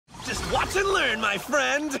Just watch and learn, my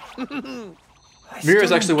friend. Mirio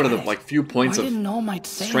is actually one of the like few points of All Might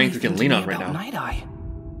say strength we can lean on right now. Night Eye?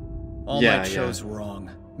 All Might chose wrong.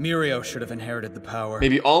 Mirio should have inherited the power.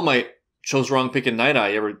 Maybe All Might chose wrong picking Night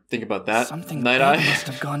Eye. You ever think about that? Something Night bad Eye must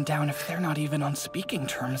have gone down if they're not even on speaking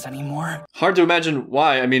terms anymore. Hard to imagine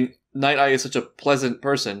why. I mean, Night Eye is such a pleasant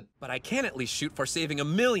person. But I can at least shoot for saving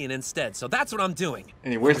 1 million instead, so that's what I'm doing.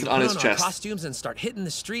 And he wears it on his chest. Our costumes and start hitting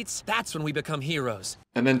the streets. That's when we become heroes.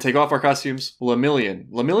 And then take off our costumes. Lemillion.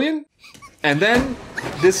 Lemillion? And then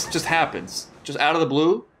this just happens. Just out of the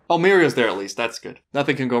blue. Oh, Mirio's there at least. That's good.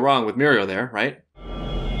 Nothing can go wrong with Mirio there, right?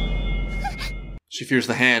 She fears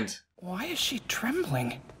the hand. Why is she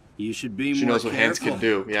trembling? You should be more She knows what hands can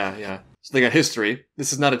do. Yeah, yeah. So they got history.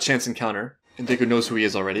 This is not a chance encounter. And Deku knows who he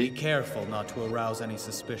is already. Be careful not to arouse any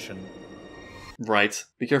suspicion. Right.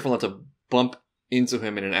 Be careful not to bump into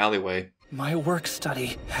him in an alleyway. My work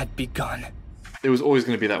study had begun. It was always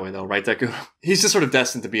going to be that way, though, right, Deku? He's just sort of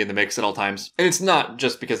destined to be in the mix at all times. And it's not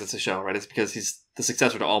just because it's a show, right? It's because he's the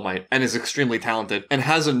successor to All Might and is extremely talented and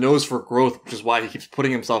has a nose for growth, which is why he keeps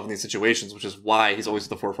putting himself in these situations, which is why he's always at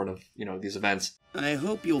the forefront of, you know, these events. I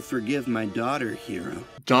hope you'll forgive my daughter, Hero.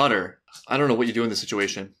 Daughter? I don't know what you do in this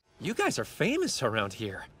situation. You guys are famous around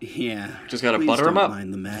here. Yeah. Just gotta butter him up.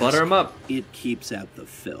 Butter him up. It keeps out the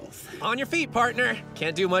filth. On your feet, partner.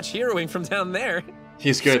 Can't do much heroing from down there.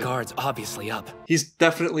 He's good. His guard's obviously up. He's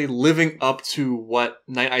definitely living up to what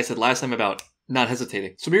Night Eye said last time about not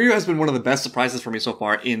hesitating. So Mirio has been one of the best surprises for me so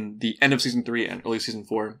far in the end of Season 3 and early Season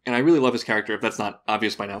 4. And I really love his character, if that's not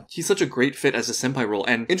obvious by now. He's such a great fit as a senpai role.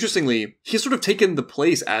 And interestingly, he's sort of taken the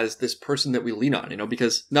place as this person that we lean on, you know,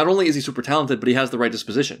 because not only is he super talented, but he has the right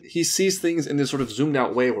disposition. He sees things in this sort of zoomed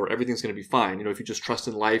out way where everything's going to be fine. You know, if you just trust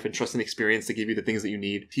in life and trust in experience to give you the things that you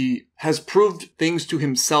need. He has proved things to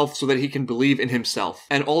himself so that he can believe in himself.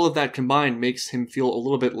 And all of that combined makes him feel a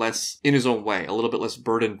little bit less in his own way, a little bit less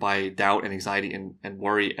burdened by doubt and anxiety and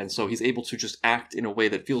worry. And so he's able to just act in a way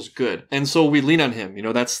that feels good. And so we lean on him. You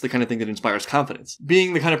know, that's the kind of thing that inspires confidence.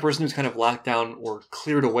 Being the kind of person who's kind of locked down or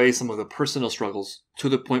cleared away some of the personal struggles to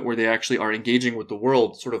the point where they actually are engaging with the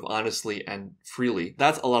world sort of honestly and freely.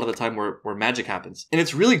 That's a lot of the time where magic happens. And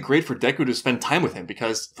it's really great for Deku to spend time with him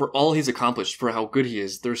because for all he's accomplished, for how good he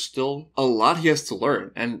is, there's still a lot he has to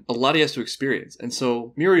learn and a lot he has to experience. And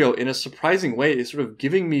so Mirio, in a surprising way, is sort of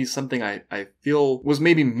giving me something I feel was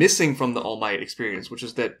maybe missing from the All Might experience, which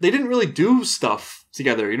is that they didn't really do stuff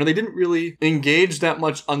together. You know, they didn't really engage that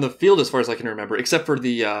much on the field as far as I can remember, except for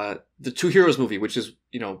the Two Heroes movie, which is,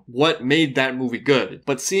 you know, what made that movie good.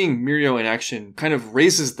 But seeing Mirio in action kind of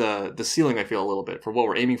raises the ceiling, I feel, a little bit for what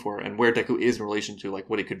we're aiming for and where Deku is in relation to, like,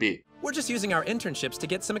 what it could be. We're just using our internships to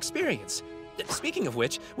get some experience. Speaking of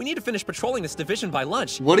which, we need to finish patrolling this division by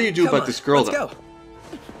lunch. What do you do about this girl, though? Let's go.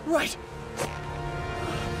 Right.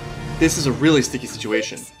 This is a really sticky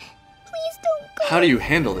situation. Please don't go. How do you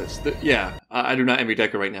handle this? Yeah, I do not envy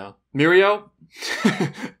Deku right now. Mirio?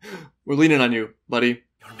 We're leaning on you, buddy.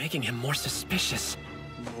 You're making him more suspicious.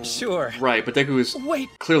 Sure. Right, but Deku is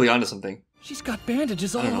clearly onto something. She's got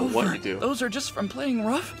bandages all over. I don't know over. what you do. Those are just from playing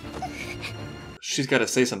rough? She's got to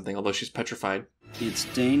say something, although she's petrified. It's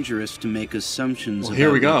dangerous to make assumptions about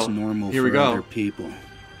here we go. What's normal for other people.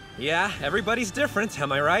 Yeah, everybody's different,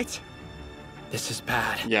 am I right? This is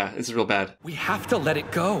bad. Yeah, it's real bad. We have to let it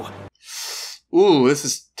go. Ooh, this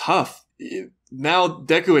is tough. Now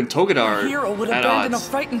Deku and Togeda are hero would abandon a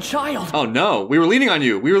frightened child. Oh no, we were leaning on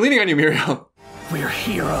you. We were leaning on you, Mirio. We're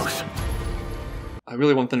heroes. I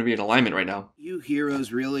really want them to be in alignment right now. You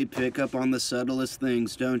heroes really pick up on the subtlest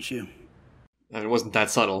things, don't you? I mean, it wasn't that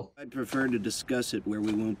subtle. I'd prefer to discuss it where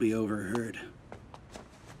we won't be overheard.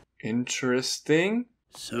 Interesting.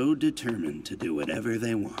 So determined to do whatever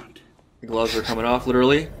they want. The gloves are coming off,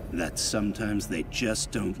 literally. That sometimes they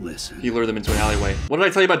just don't listen. He lured them into an alleyway. What did I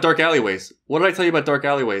tell you about dark alleyways? What did I tell you about dark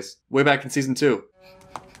alleyways? Way back in Season 2.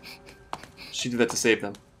 She did that to save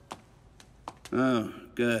them. Oh,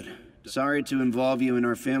 good. Sorry to involve you in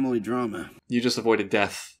our family drama. You just avoided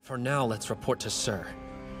death. For now, let's report to Sir.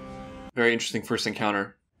 Very interesting first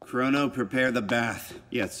encounter. Chrono, prepare the bath.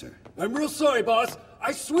 Yes, sir. I'm real sorry, boss.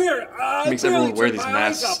 I swear, I makes everyone wear these my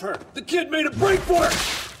masks. eyes off her. The kid made a break for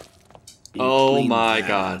it. Oh my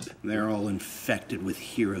god. They're all infected with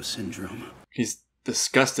hero syndrome. He's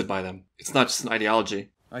disgusted by them. It's not just an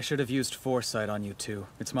ideology. I should have used foresight on you two.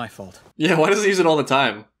 It's my fault. Yeah, why does he use it all the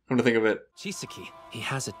time? Come to think of it. Chisaki, he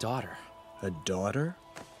has a daughter. A daughter?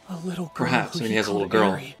 A little girl. Perhaps. I mean, he has a little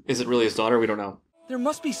girl. Is it really his daughter? We don't know. There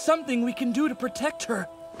must be something we can do to protect her.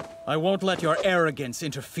 I won't let your arrogance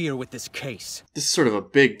interfere with this case. This is sort of a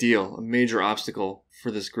big deal, a major obstacle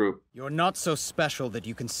for this group. You're not so special that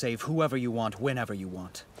you can save whoever you want whenever you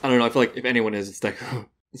want. I don't know, I feel like if anyone is, it's Deku.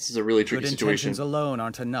 This is a really tricky Good situation. intentions alone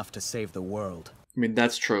aren't enough to save the world. I mean,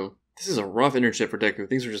 that's true. This is a rough internship for Deku.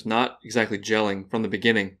 Things are just not exactly gelling from the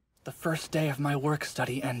beginning. The first day of my work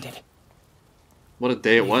study ended. What a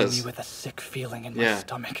day it leaving was. me with a sick feeling in my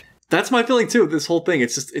stomach. That's my feeling too, this whole thing.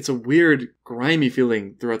 It's a weird, grimy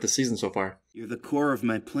feeling throughout the season so far. You're the core of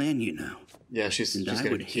my plan, you know. Yeah, she's And I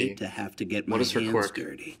gonna would be key. hate to have to get my What is her hands quirk?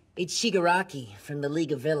 dirty. It's Shigaraki from the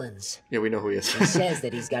League of Villains. Yeah, we know who he is. He says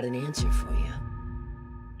that he's got an answer for you.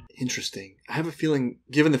 Interesting. I have a feeling,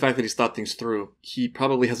 given the fact that he's thought things through, he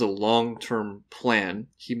probably has a long-term plan.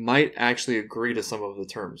 He might actually agree to some of the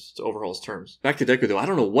terms, to overhaul's terms. Back to Deku, though, I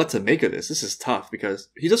don't know what to make of this. This is tough, because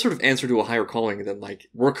he does sort of answer to a higher calling than, like,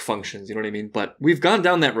 work functions, you know what I mean? But we've gone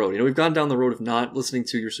down that road, you know? We've gone down the road of not listening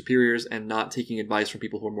to your superiors and not taking advice from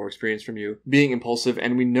people who are more experienced from you, being impulsive,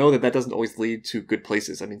 and we know that that doesn't always lead to good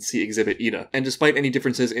places. I mean, see Exhibit Ida. And despite any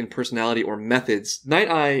differences in personality or methods,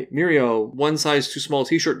 Night Eye, Mirio, one size too small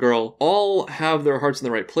t-shirt girl, all have their hearts in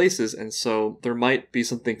the right places, and so there might be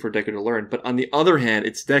something for Deku to learn. But on the other hand,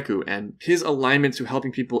 it's Deku, and his alignment to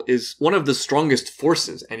helping people is one of the strongest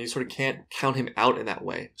forces, and you sort of can't count him out in that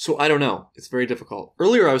way. So I don't know. It's very difficult.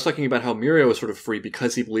 Earlier, I was talking about how Mirio is sort of free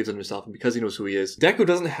because he believes in himself and because he knows who he is. Deku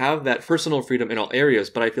doesn't have that personal freedom in all areas,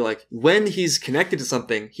 but I feel like when he's connected to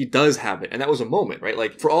something, he does have it, and that was a moment, right?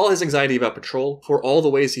 Like, for all his anxiety about Patrol, for all the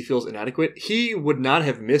ways he feels inadequate, he would not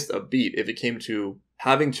have missed a beat if it came to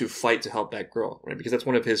having to fight to help that girl, right? Because that's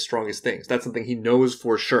one of his strongest things. That's something he knows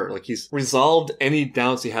for sure. Like, he's resolved any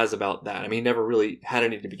doubts he has about that. I mean, he never really had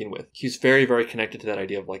any to begin with. He's very, very connected to that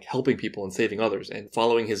idea of, like, helping people and saving others and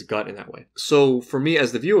following his gut in that way. So for me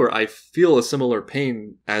as the viewer, I feel a similar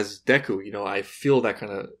pain as Deku. You know, I feel that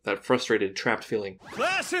kind of, that frustrated, trapped feeling.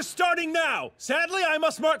 Class is starting now. Sadly, I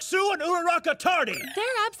must mark Sue and Uraraka tardy.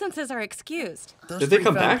 Their absences are excused. Did they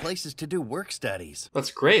come back? Places to do work studies. That's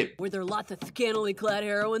great. Were there lots of scantily clad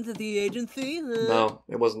heroines at the agency? No,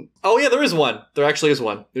 it wasn't. Oh yeah, there is one. There actually is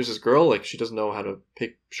one. There's this girl, like, she doesn't know how to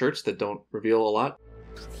pick shirts that don't reveal a lot.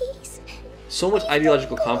 Please. So much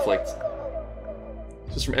ideological conflict.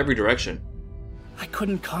 Just from every direction. I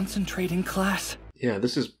couldn't concentrate in class. Yeah,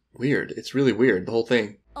 this is weird. It's really weird, the whole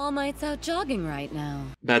thing. All Might's out jogging right now.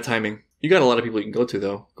 Bad timing. You got a lot of people you can go to,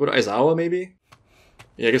 though. Go to Aizawa, maybe?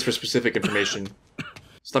 Yeah, I guess for specific information.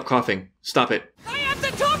 Stop coughing. Stop it. I have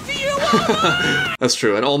to talk to you! That's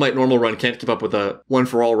true. An All Might normal run can't keep up with a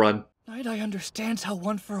one-for-all run. Night Eye understands how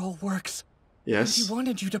One for All works. Yes. And he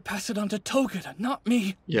wanted you to pass it on to Togeda, not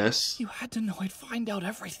me. Yes. You had to know I'd find out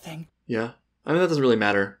everything. Yeah. I mean, that doesn't really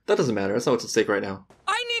matter. That doesn't matter. That's not what's at stake right now.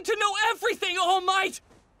 I need to know everything, All Might!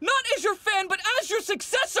 Not as your fan, but as your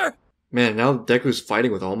successor! Man, now Deku's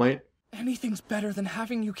fighting with All Might. Anything's better than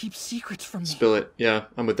having you keep secrets from me. Spill it. Yeah,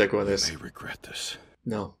 I'm with Deku on this. I may regret this.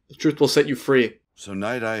 No. The truth will set you free. So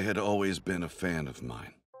Night Eye had always been a fan of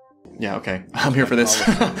mine. Yeah, okay. I'm here for this.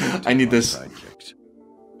 I need this.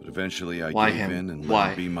 But eventually I Why gave him? in and Why?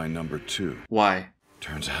 let him be my number 2. Why?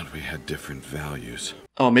 Turns out we had different values.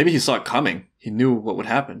 Oh, maybe he saw it coming. He knew what would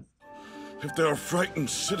happen. If there are frightened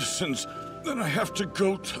citizens, then I have to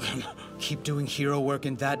go to them. Keep doing hero work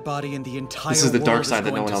in that body and the entire This is the world dark side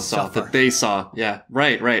that no going one to else saw. suffer. That they saw. Yeah.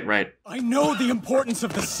 Right. I know the importance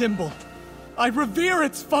of the symbol. I revere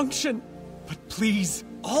its function. But please,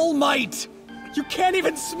 All Might, you can't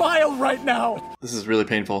even smile right now. This is really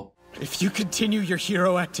painful. If you continue your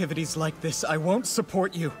hero activities like this, I won't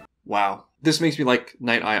support you. Wow. This makes me like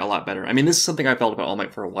Night Eye a lot better. I mean, this is something I felt about All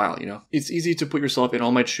Might for a while, you know? It's easy to put yourself in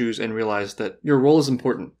All Might's shoes and realize that your role is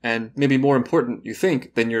important, and maybe more important, you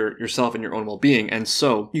think, than yourself and your own well-being, and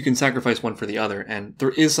so you can sacrifice one for the other, and there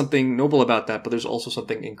is something noble about that, but there's also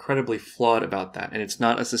something incredibly flawed about that, and it's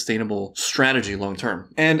not a sustainable strategy long-term.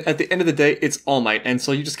 And at the end of the day, it's All Might, and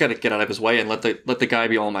so you just gotta get out of his way and let the guy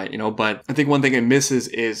be All Might, you know? But I think one thing it misses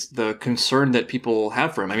is the concern that people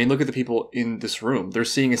have for him. I mean, look at the people in this room. They're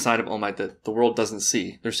seeing a side of All Might that the world doesn't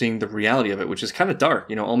see. They're seeing the reality of it, which is kind of dark.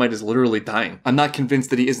 You know, All Might is literally dying. I'm not convinced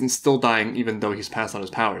that he isn't still dying, even though he's passed on his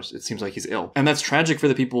powers. It seems like he's ill. And that's tragic for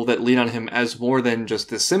the people that lean on him as more than just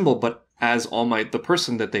this symbol, but as All Might, the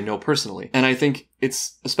person that they know personally. And I think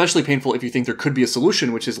it's especially painful if you think there could be a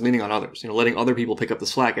solution, which is leaning on others, you know, letting other people pick up the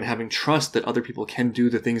slack and having trust that other people can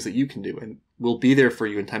do the things that you can do and will be there for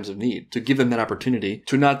you in times of need, to give them that opportunity,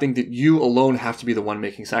 to not think that you alone have to be the one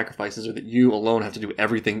making sacrifices or that you alone have to do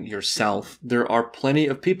everything yourself. There are plenty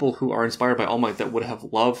of people who are inspired by All Might that would have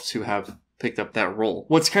loved to have picked up that role.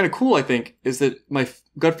 What's kind of cool, I think, is that my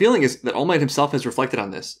gut feeling is that All Might himself has reflected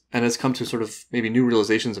on this and has come to sort of maybe new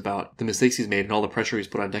realizations about the mistakes he's made and all the pressure he's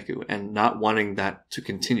put on Deku and not wanting that to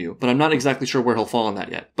continue. But I'm not exactly sure where he'll fall on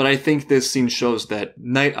that yet. But I think this scene shows that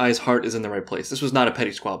Night Eye's heart is in the right place. This was not a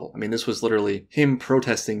petty squabble. I mean, this was literally him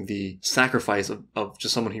protesting the sacrifice of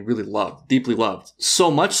just someone he really loved, deeply loved.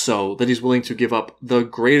 So much so that he's willing to give up the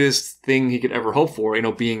greatest thing he could ever hope for,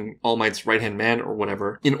 being All Might's right-hand man or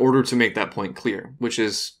whatever, in order to make that point clear, which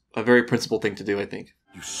is a very principled thing to do, I think.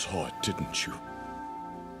 You saw it, didn't you?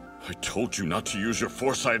 I told you not to use your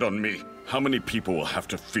foresight on me. How many people will have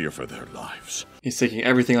to fear for their lives? He's taking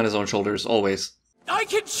everything on his own shoulders, always. I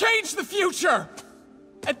can change the future!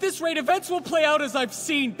 At this rate, events will play out as I've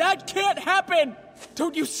seen. That can't happen!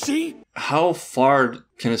 Don't you see? How far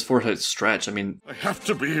can his foresight stretch? I mean, I have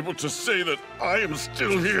to be able to say that I am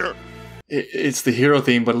still here. It's the hero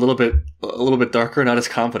theme, but a little bit darker, not as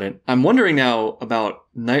confident. I'm wondering now about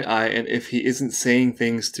Night Eye and if he isn't saying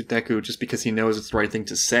things to Deku just because he knows it's the right thing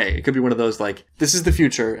to say. It could be one of those like, this is the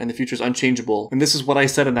future and the future's unchangeable, and this is what I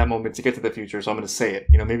said in that moment to get to the future, so I'm going to say it.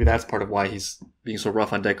 Maybe that's part of why he's being so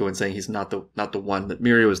rough on Deku and saying he's not the one, that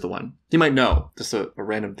Mirio is the one. He might know. Just a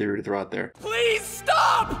random theory to throw out there. Please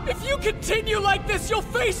stop! If you continue like this, you'll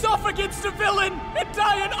face off against a villain and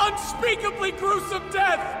die an unspeakably gruesome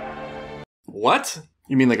death! What?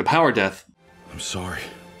 You mean like a power death? I'm sorry.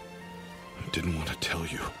 I didn't want to tell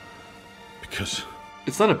you. Because...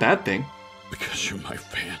 It's not a bad thing. Because you're my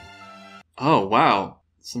fan. Oh, wow.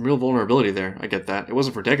 Some real vulnerability there. I get that. It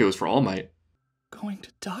wasn't for Deku, it was for All Might. Going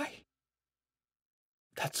to die?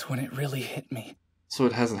 That's when it really hit me. So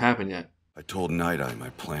it hasn't happened yet. I told Night Eye my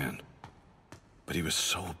plan. But he was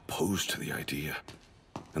so opposed to the idea.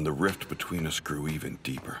 And the rift between us grew even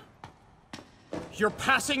deeper. You're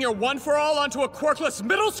passing your one-for-all onto a quirkless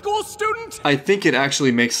middle school student? I think it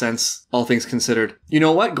actually makes sense, all things considered. You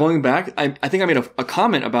know what? Going back, I think I made a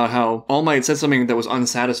comment about how All Might said something that was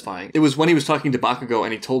unsatisfying. It was when he was talking to Bakugo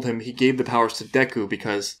and he told him he gave the powers to Deku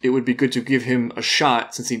because it would be good to give him a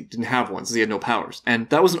shot since he didn't have one, since he had no powers. And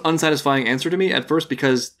that was an unsatisfying answer to me at first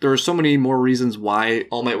because there are so many more reasons why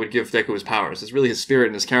All Might would give Deku his powers. It's really his spirit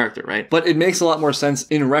and his character, right? But it makes a lot more sense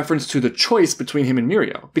in reference to the choice between him and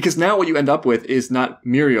Mirio. Because now what you end up with is not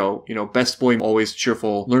Mirio, best boy, always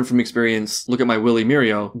cheerful, learn from experience, look at my Willy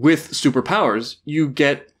Mirio, with superpowers. You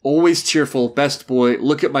get always cheerful, best boy,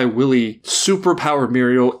 look at my Willy, superpowered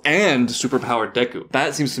Mirio, and superpowered Deku.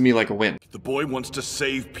 That seems to me like a win. The boy wants to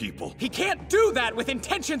save people. He can't do that with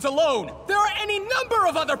intentions alone. There are any number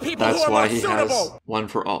of other people That's who are more suitable. That's why he has one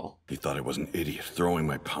for all. He thought I was an idiot, throwing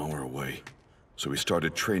my power away. So he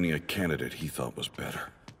started training a candidate he thought was better.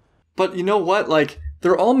 But you know what?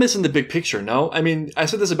 They're all missing the big picture, no? I mean, I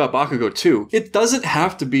said this about Bakugo too. It doesn't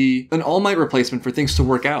have to be an All Might replacement for things to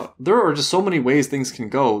work out. There are just so many ways things can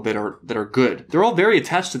go that are good. They're all very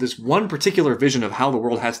attached to this one particular vision of how the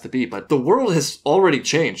world has to be, but the world has already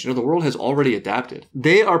changed. The world has already adapted.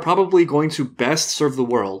 They are probably going to best serve the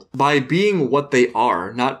world by being what they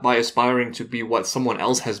are, not by aspiring to be what someone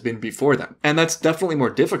else has been before them. And that's definitely more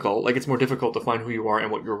difficult. It's more difficult to find who you are and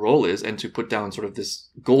what your role is and to put down sort of this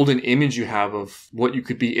golden image you have of what you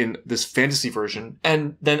could be in this fantasy version,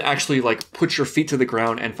 and then actually put your feet to the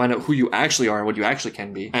ground and find out who you actually are and what you actually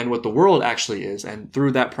can be and what the world actually is, and through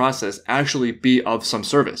that process actually be of some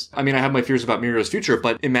service. I mean, I have my fears about Mirio's future,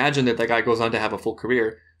 but imagine that guy goes on to have a full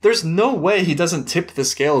career. There's no way he doesn't tip the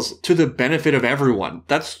scales to the benefit of everyone.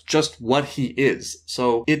 That's just what he is.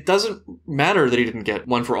 So it doesn't matter that he didn't get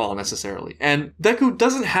one for all necessarily. And Deku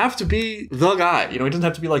doesn't have to be the guy. He doesn't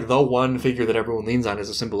have to be the one figure that everyone leans on as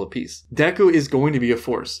a symbol of peace. Deku is going to be a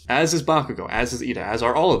force, as is Bakugo, as is Ida, as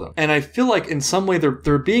are all of them. And I feel like in some way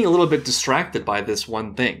they're being a little bit distracted by this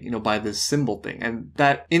one thing, by this symbol thing. And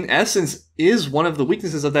that in essence is one of the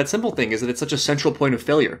weaknesses of that symbol thing, is that it's such a central point of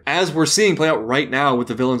failure. As we're seeing play out right now with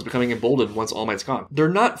the villains becoming emboldened once All Might's gone. They're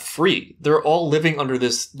not free. They're all living under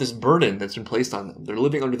this burden that's been placed on them. They're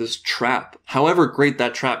living under this trap, however great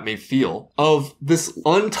that trap may feel, of this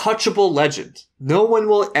untouchable legend. No one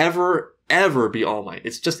will ever be All Might.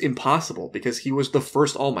 It's just impossible because he was the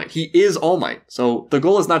first All Might. He is All Might. So the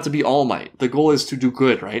goal is not to be All Might. The goal is to do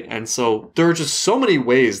good, right? And so there are just so many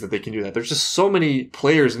ways that they can do that. There's just so many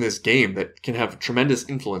players in this game that can have tremendous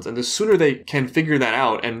influence. And the sooner they can figure that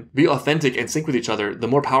out and be authentic and sync with each other, the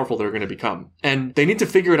more powerful they're going to become. And they need to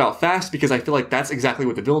figure it out fast because I feel like that's exactly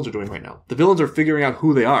what the villains are doing right now. The villains are figuring out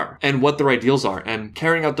who they are and what their ideals are and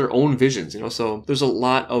carrying out their own visions, So there's a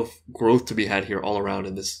lot of growth to be had here all around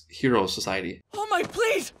in this hero society. All Might,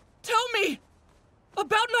 please, tell me about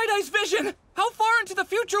Night Eye's vision. How far into the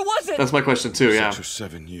future was it? That's my question too, yeah. 6 or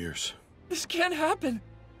 7 years. This can't happen.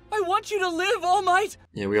 I want you to live, All Might!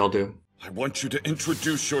 Yeah, we all do. I want you to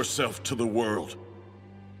introduce yourself to the world.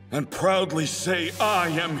 And proudly say, I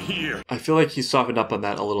am here. I feel like he softened up on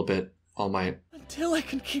that a little bit, All Might. Until I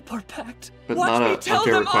can keep our pact. But Watch not me a tell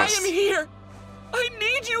fair them request. I am here! I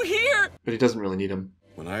need you here! But he doesn't really need him.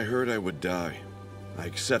 When I heard I would die, I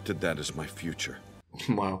accepted that as my future.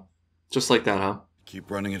 Wow. Just like that, huh?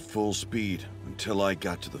 Keep running at full speed until I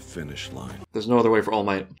got to the finish line. There's no other way for All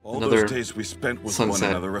Might. All Another those days we spent with sunset. one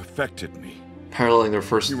another affected me. Paralleling their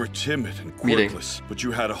first You were timid and meeting. quirkless, but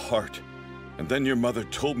you had a heart. And then your mother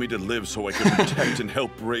told me to live so I could protect and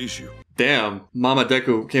help raise you. Damn, Mama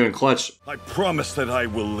Deku came in clutch. I promise that I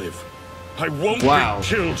will live. I won't Wow. be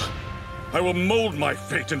killed. I will mold my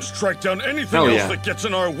fate and strike down anything Hell else yeah. that gets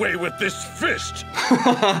in our way with this fist.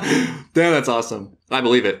 Damn, that's awesome. I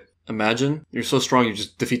believe it. Imagine you're so strong you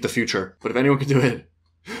just defeat the future. But if anyone can do it,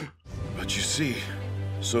 But you see,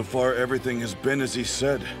 so far everything has been as he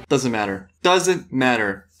said. doesn't matter. Doesn't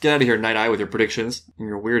matter. Get out of here, Night Eye, with your predictions and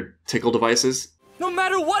your weird tickle devices. No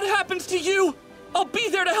matter what happens to you, I'll be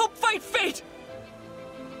there to help fight fate!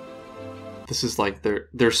 This is like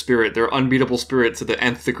their spirit, their unbeatable spirit to the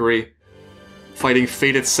nth degree. Fighting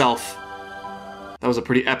fate itself. That was a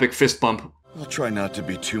pretty epic fist bump. I'll try not to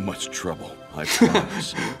be too much trouble, I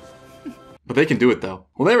promise. But they can do it, though.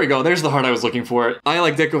 Well, there we go. There's the heart I was looking for. I,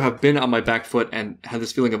 like Deku, have been on my back foot and had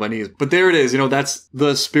this feeling of unease. But there it is. You know, that's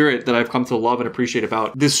the spirit that I've come to love and appreciate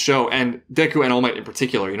about this show, and Deku and All Might in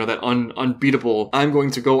particular. You know, that unbeatable, I'm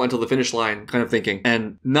going to go until the finish line kind of thinking.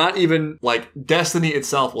 And not even, like, destiny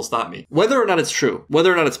itself will stop me. Whether or not it's true,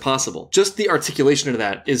 whether or not it's possible, just the articulation of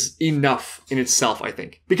that is enough in itself, I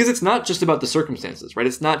think. Because it's not just about the circumstances, right?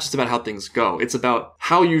 It's not just about how things go. It's about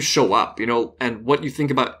how you show up, you know, and what you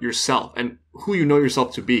think about yourself, and who you know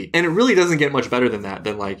yourself to be. And it really doesn't get much better than that,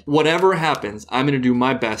 than like, whatever happens, I'm going to do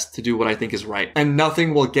my best to do what I think is right. And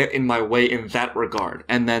nothing will get in my way in that regard.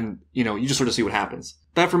 And then, you know, you just sort of see what happens.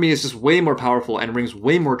 That for me is just way more powerful and rings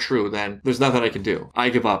way more true than there's nothing I can do. I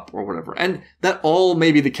give up or whatever. And that all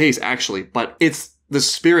may be the case actually, but it's the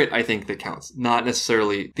spirit, I think, that counts, not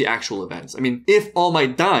necessarily the actual events. I mean, if All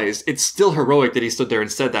Might dies, it's still heroic that he stood there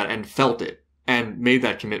and said that and felt it. And made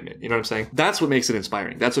that commitment. You know what I'm saying? That's what makes it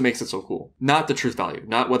inspiring. That's what makes it so cool. Not the truth value.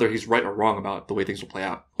 Not whether he's right or wrong about the way things will play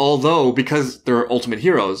out. Although, because they're ultimate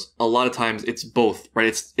heroes, a lot of times it's both, right?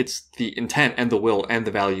 It's the intent and the will and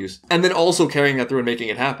the values. And then also carrying that through and making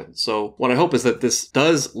it happen. So what I hope is that this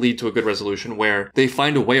does lead to a good resolution where they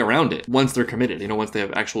find a way around it once they're committed. You know, once they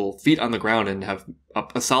have actual feet on the ground and have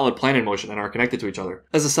a solid plan in motion and are connected to each other.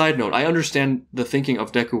 As a side note, I understand the thinking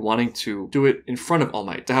of Deku wanting to do it in front of All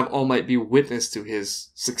Might, to have All Might be witness to his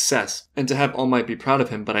success, and to have All Might be proud of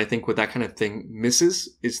him, but I think what that kind of thing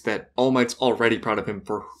misses is that All Might's already proud of him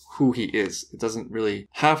for who he is. It doesn't really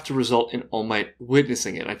have to result in All Might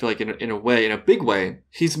witnessing it. I feel like in a way, in a big way,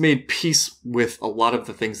 he's made peace with a lot of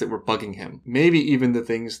the things that were bugging him. Maybe even the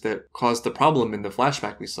things that caused the problem in the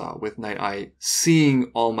flashback we saw with Night Eye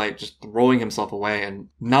seeing All Might just throwing himself away and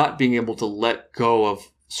not being able to let go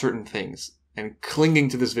of certain things. And clinging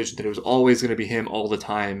to this vision that it was always going to be him all the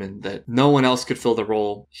time and that no one else could fill the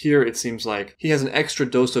role. Here it seems like he has an extra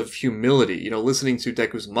dose of humility, you know, listening to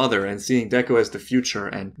Deku's mother and seeing Deku as the future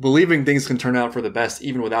and believing things can turn out for the best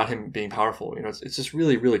even without him being powerful. You know, it's just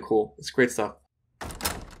really, really cool. It's great stuff.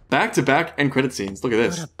 Back-to-back end credit scenes. Look at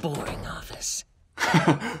this. What a boring office.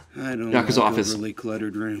 I don't Yakuza like office. overly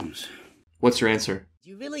cluttered rooms. What's your answer? Do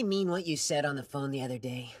you really mean what you said on the phone the other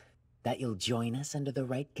day? That you'll join us under the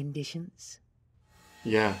right conditions?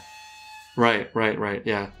 Yeah. Right,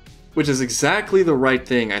 yeah. Which is exactly the right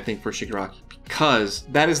thing, I think, for Shigaraki, because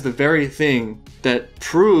that is the very thing that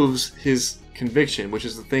proves his conviction, which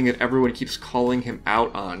is the thing that everyone keeps calling him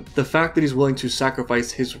out on. The fact that he's willing to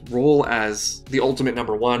sacrifice his role as the ultimate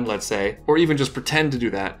number one, let's say, or even just pretend to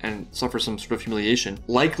do that and suffer some sort of humiliation,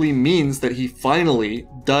 likely means that he finally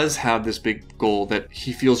does have this big goal that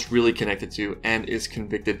he feels really connected to and is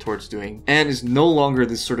convicted towards doing, and is no longer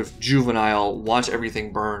this sort of juvenile, watch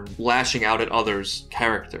everything burn, lashing out at others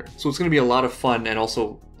character. So it's going to be a lot of fun and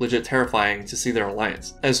also legit terrifying to see their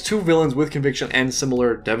alliance as two villains with conviction and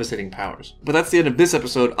similar devastating powers. But that's the end of this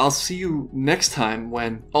episode. I'll see you next time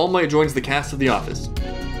when All Might joins the cast of The Office.